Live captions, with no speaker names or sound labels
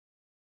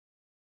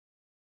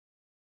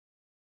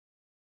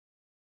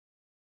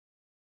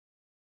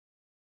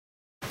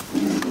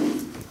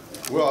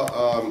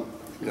Well,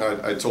 you know,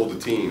 I told the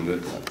team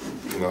that,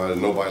 you know,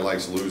 nobody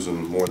likes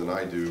losing more than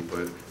I do,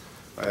 but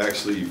I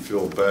actually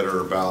feel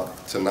better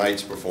about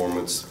tonight's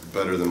performance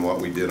better than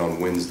what we did on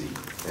Wednesday,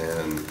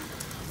 and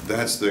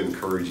that's the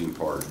encouraging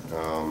part.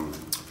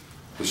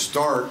 The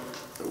start,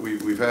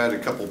 we've had a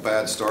couple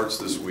bad starts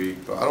this week,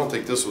 but I don't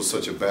think this was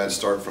such a bad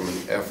start from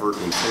an effort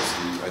and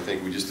intensity. I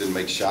think we just didn't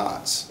make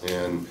shots,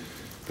 and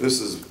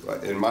this is,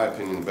 in my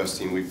opinion, the best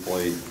team we've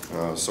played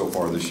so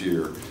far this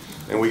year.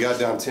 And we got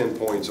down 10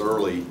 points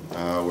early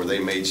where they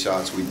made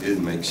shots, we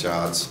didn't make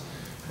shots.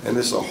 And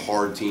this is a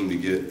hard team to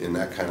get in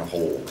that kind of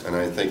hole. And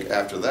I think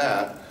after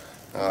that,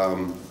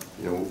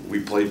 you know, we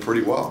played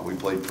pretty well. We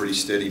played pretty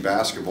steady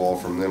basketball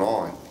from then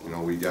on. You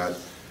know, we got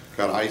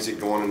Isaac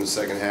going in the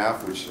second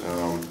half, which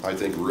I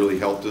think really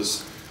helped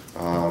us.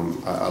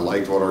 I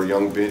liked what our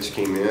young bench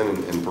came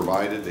in and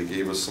provided. They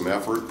gave us some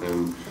effort,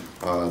 and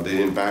they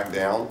didn't back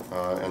down.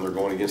 And they're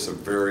going against a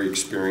very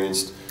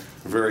experienced,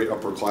 very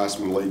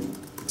upperclassman-laden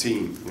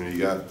team. You know, you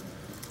got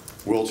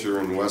Wiltshire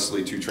and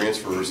Wesley, two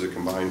transfers that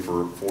combined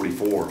for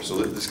 44.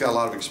 So this got a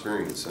lot of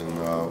experience and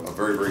a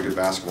very, very good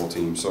basketball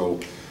team.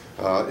 So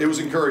it was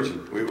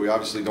encouraging. We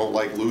obviously don't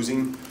like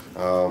losing,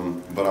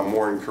 but I'm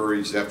more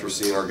encouraged after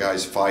seeing our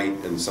guys fight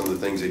and some of the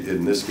things they did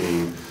in this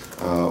game,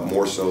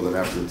 more so than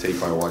after the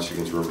tape I watched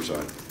against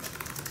Riverside.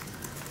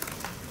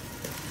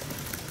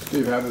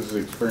 Steve, how does the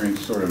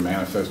experience sort of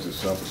manifest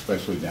itself,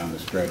 especially down the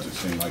stretch? It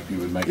seemed like you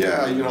would make.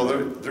 Yeah, you know,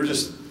 they're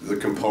just the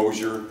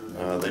composure.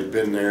 They've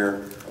been there.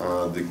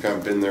 They've kind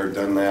of been there,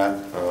 done that.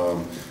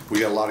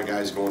 We got a lot of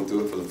guys going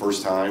through it for the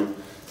first time,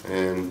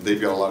 and they've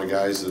got a lot of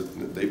guys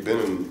that they've been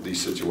in these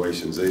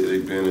situations.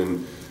 They've been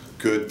in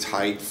good,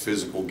 tight,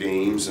 physical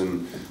games,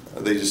 and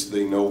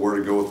they know where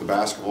to go with the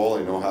basketball.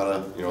 They know how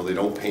to, you know, they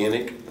don't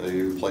panic.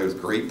 They play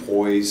with great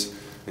poise.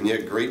 And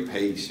yet great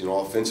pace. You know,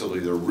 offensively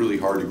they're really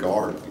hard to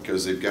guard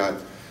because they've got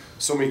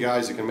so many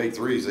guys that can make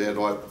threes. They had,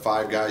 what,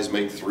 5 guys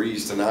make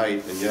threes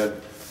tonight, and yet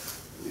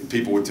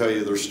people would tell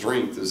you their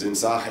strength is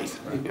inside.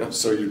 You know,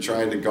 so you're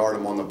trying to guard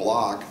them on the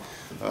block,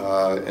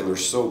 and they're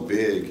so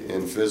big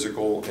and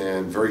physical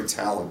and very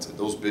talented.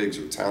 Those bigs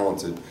are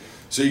talented.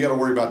 So you got to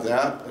worry about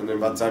that, and then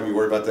by the time you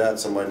worry about that,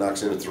 somebody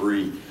knocks in a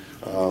 3.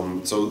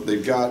 So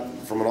they've got,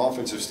 from an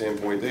offensive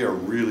standpoint, they are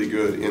really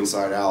good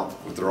inside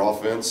out with their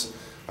offense.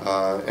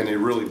 And they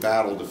really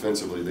battle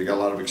defensively. They got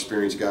a lot of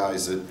experienced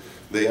guys that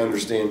they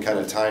understand kind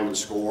of time and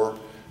score,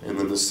 and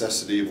the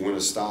necessity of when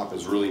a stop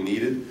is really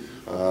needed.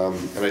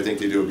 And I think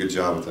they do a good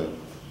job at that.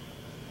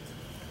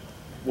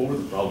 What were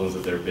the problems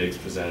that their bigs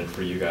presented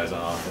for you guys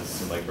on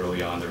offense? Like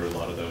early on, there were a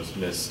lot of those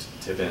missed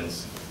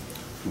tip-ins.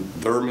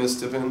 Their missed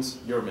tip-ins?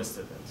 Your missed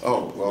tip-ins.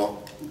 Oh,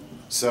 well,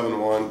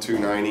 7'1",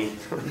 290,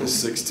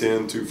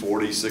 6'10",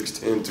 240,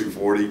 6'10",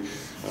 240.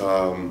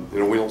 You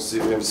know, we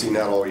haven't seen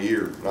that all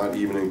year, not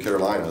even in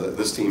Carolina.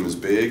 This team is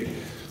big,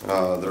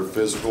 they're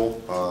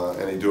physical,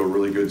 and they do a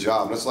really good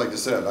job. And that's like I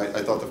said,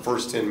 I thought the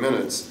first 10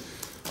 minutes,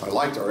 I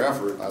liked our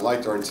effort, I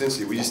liked our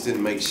intensity. We just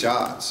didn't make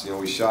shots. You know,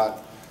 we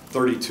shot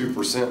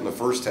 32% in the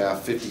first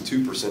half,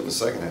 52% in the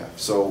second half.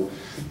 So,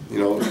 you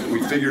know,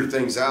 we figured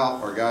things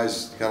out. Our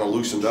guys kind of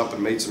loosened up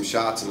and made some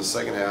shots in the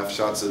second half,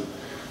 shots that,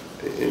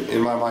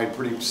 in my mind,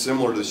 pretty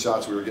similar to the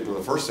shots we were getting in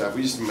the first half.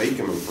 We just make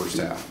them in the first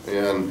half.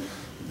 And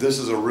this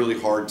is a really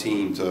hard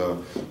team to,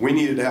 we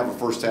needed to have a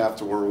first half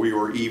to where we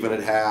were even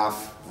at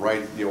half,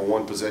 right, you know,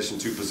 1 possession,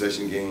 2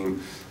 possession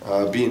game,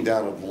 being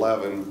down at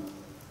 11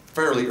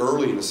 fairly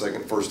early in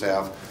the first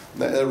half,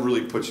 that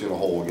really puts you in a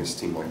hole against a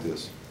team like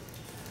this.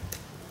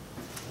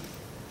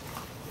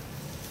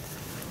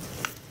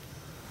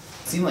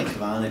 It seemed like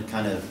Kevon had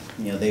kind of,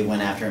 you know, they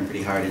went after him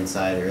pretty hard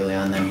inside early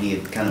on, then he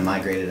had kind of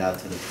migrated out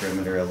to the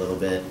perimeter a little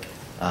bit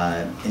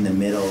in the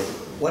middle.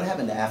 What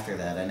happened after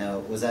that? I know,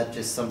 was that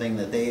just something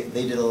that they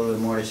did a little bit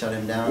more to shut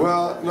him down?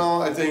 Well,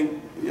 no, I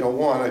think, you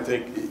know, I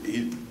think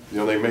you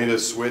know, they made a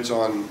switch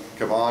on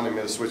Kevon, they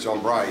made a switch on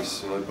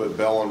Bryce. You know, they put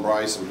Bell on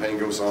Bryce and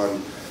Pangos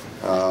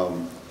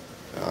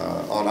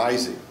on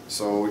Isaac.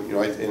 So, you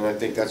know, and I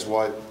think that's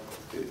what,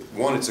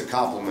 it's a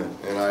compliment.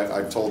 And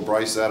I've told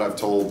Bryce that, I've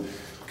told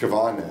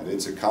Kevon that.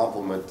 It's a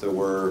compliment to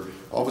where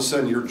all of a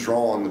sudden you're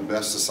drawing the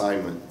best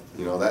assignment.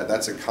 You know,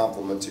 that's a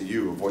compliment to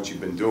you of what you've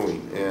been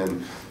doing.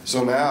 And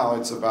so now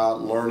it's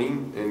about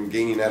learning and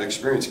gaining that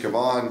experience.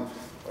 Kevon,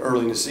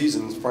 early in the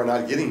season, is probably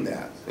not getting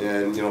that.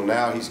 And, you know,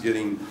 now he's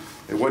getting,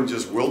 it wasn't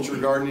just Wiltshire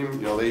guarding him.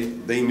 You know,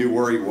 they knew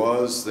where he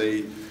was.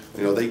 You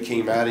know, they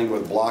came at him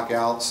with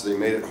blockouts. They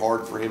made it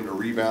hard for him to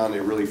rebound. They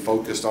really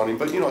focused on him.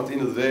 But, you know, at the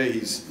end of the day,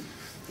 he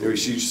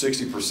shoots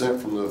 60%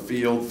 from the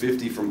field,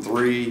 50 from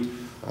 3,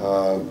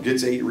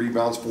 gets 8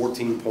 rebounds,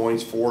 14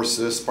 points, 4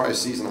 assists, probably a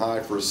season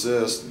high for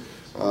assists.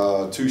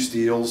 2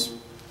 steals.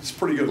 It's a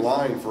pretty good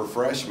line for a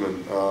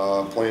freshman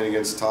playing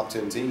against a top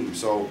 10 team.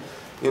 So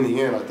in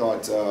the end, I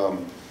thought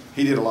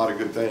he did a lot of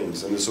good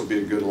things, and this will be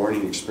a good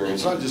learning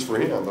experience, not just for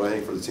him, but I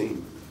think for the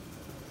team.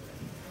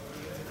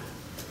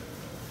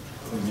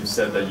 You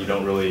said that you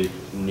don't really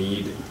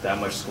need that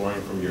much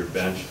scoring from your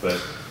bench, but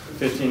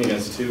 15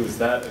 against 2, is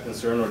that a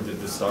concern, or did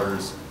the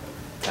starters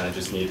kind of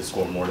just need to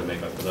score more to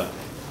make up for that?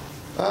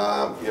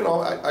 You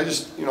know, I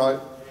just, you know,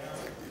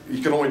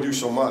 you can only do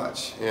so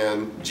much,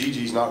 and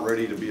Gigi's not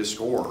ready to be a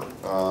scorer.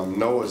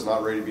 Noah's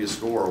not ready to be a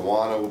scorer.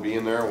 Juana will be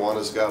in there.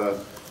 Juana's got a,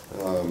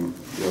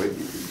 you know,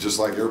 just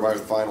like everybody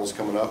with finals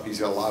coming up, he's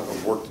got a lot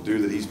of work to do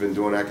that he's been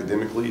doing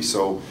academically,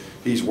 so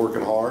he's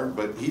working hard,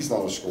 but he's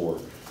not a scorer.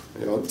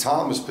 You know,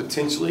 Thomas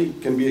potentially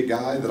can be a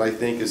guy that I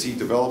think as he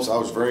develops, I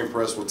was very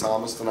impressed with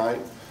Thomas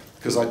tonight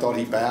because I thought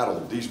he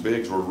battled. These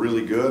bigs were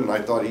really good, and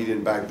I thought he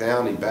didn't back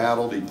down. He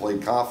battled, he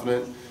played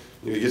confident.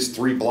 You know, he gets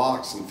 3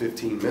 blocks in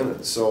 15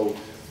 minutes. So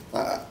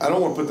I don't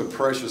want to put the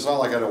pressure, it's not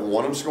like I don't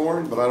want him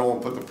scoring, but I don't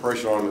want to put the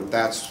pressure on him that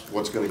that's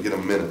what's going to get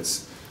him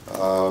minutes.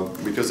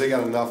 Because they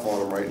got enough on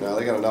them right now.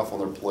 They got enough on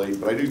their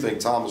plate. But I do think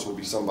Thomas will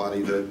be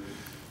somebody that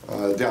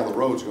down the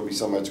road is going to be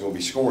somebody that's going to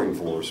be scoring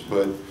for us.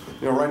 But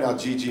you know, right now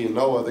Gigi and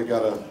Noah, they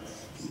got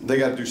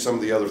to do some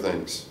of the other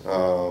things.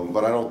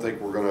 But I don't think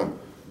we're going to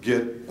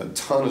get a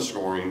ton of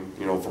scoring,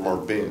 you know, from our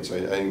bench.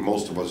 I think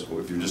most of us,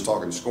 if you're just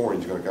talking scoring,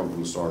 it's going to come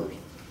from the starters.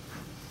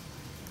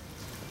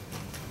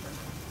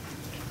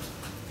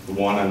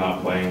 Juana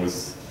not playing,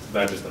 was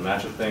that just a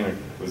matchup thing, or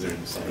was there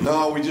something?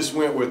 No,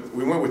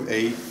 we went with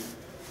 8.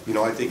 You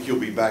know, I think he'll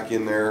be back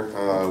in there.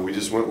 We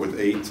just went with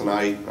 8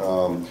 tonight.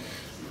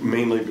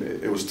 Mainly,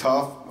 it was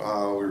tough. We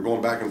were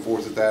going back and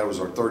forth at that. It was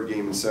our 3rd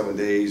game in 7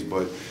 days,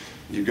 but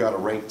you've got a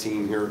ranked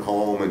team here at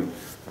home,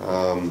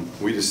 and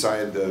we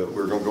decided we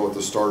were going to go with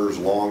the starters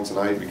long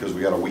tonight because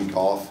we got a week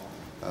off.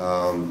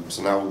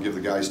 So now we'll give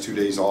the guys 2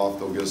 days off.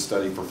 They'll get a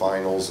study for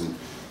finals, and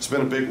it's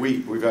been a big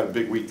week. We've had a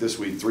big week this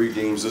week, 3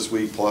 games this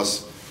week,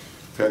 plus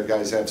we've had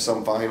guys have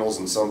some finals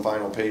and some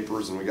final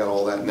papers, and we got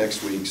all that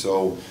next week.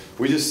 So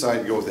we just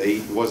decided to go with 8.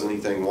 It wasn't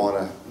anything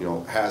Juana, you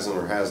know, hasn't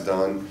or has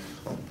done,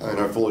 and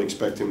I fully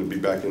expect him to be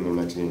back in the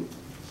next game.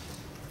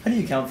 How do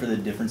you account for the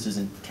differences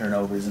in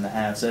turnovers in the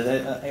half? So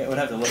I would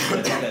have to look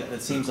at it.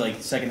 That seems like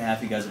second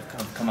half you guys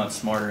have come out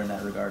smarter in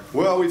that regard.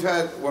 Well, we've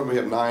had, what, we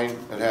have 9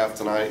 at half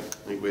tonight.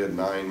 I think we had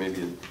 9,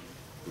 maybe, I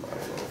don't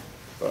know.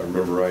 If I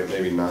remember right,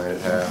 maybe 9 at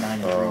half.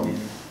 9 and 3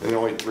 maybe. And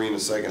only 3 in the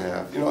second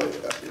half. You know,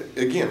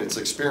 again, it's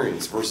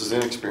experience versus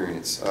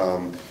inexperience. I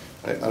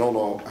don't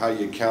know how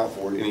you account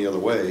for it any other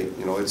way.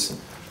 You know, it's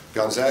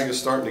Gonzaga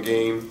starting the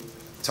game,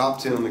 top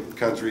 10 in the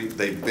country.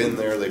 They've been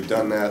there, they've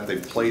done that,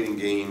 they've played in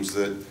games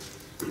that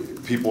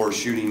people are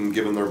shooting,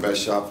 giving their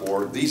best shot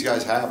for. These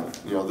guys haven't.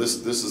 You know,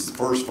 this is the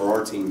first for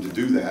our team to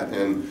do that.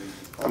 And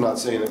I'm not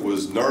saying it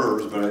was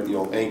nerves, but you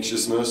know,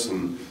 anxiousness,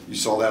 and you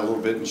saw that a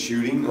little bit in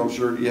shooting. And I'm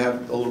sure you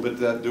have a little bit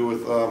that to do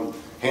with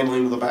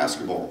handling of the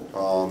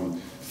basketball,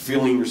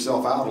 feeling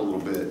yourself out a little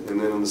bit. And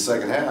then in the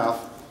second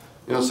half,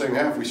 you know, second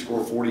half we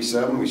score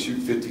 47, we shoot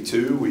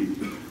 52, we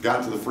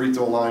got to the free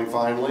throw line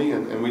finally,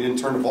 and we didn't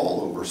turn the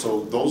ball over.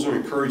 So those are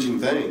encouraging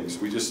things.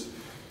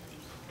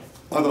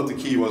 I thought the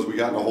key was we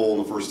got in a hole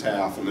in the first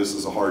half, and this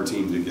is a hard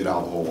team to get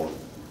out of the hole on.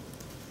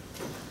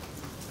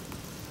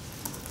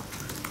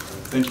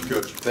 Thank you,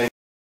 Coach.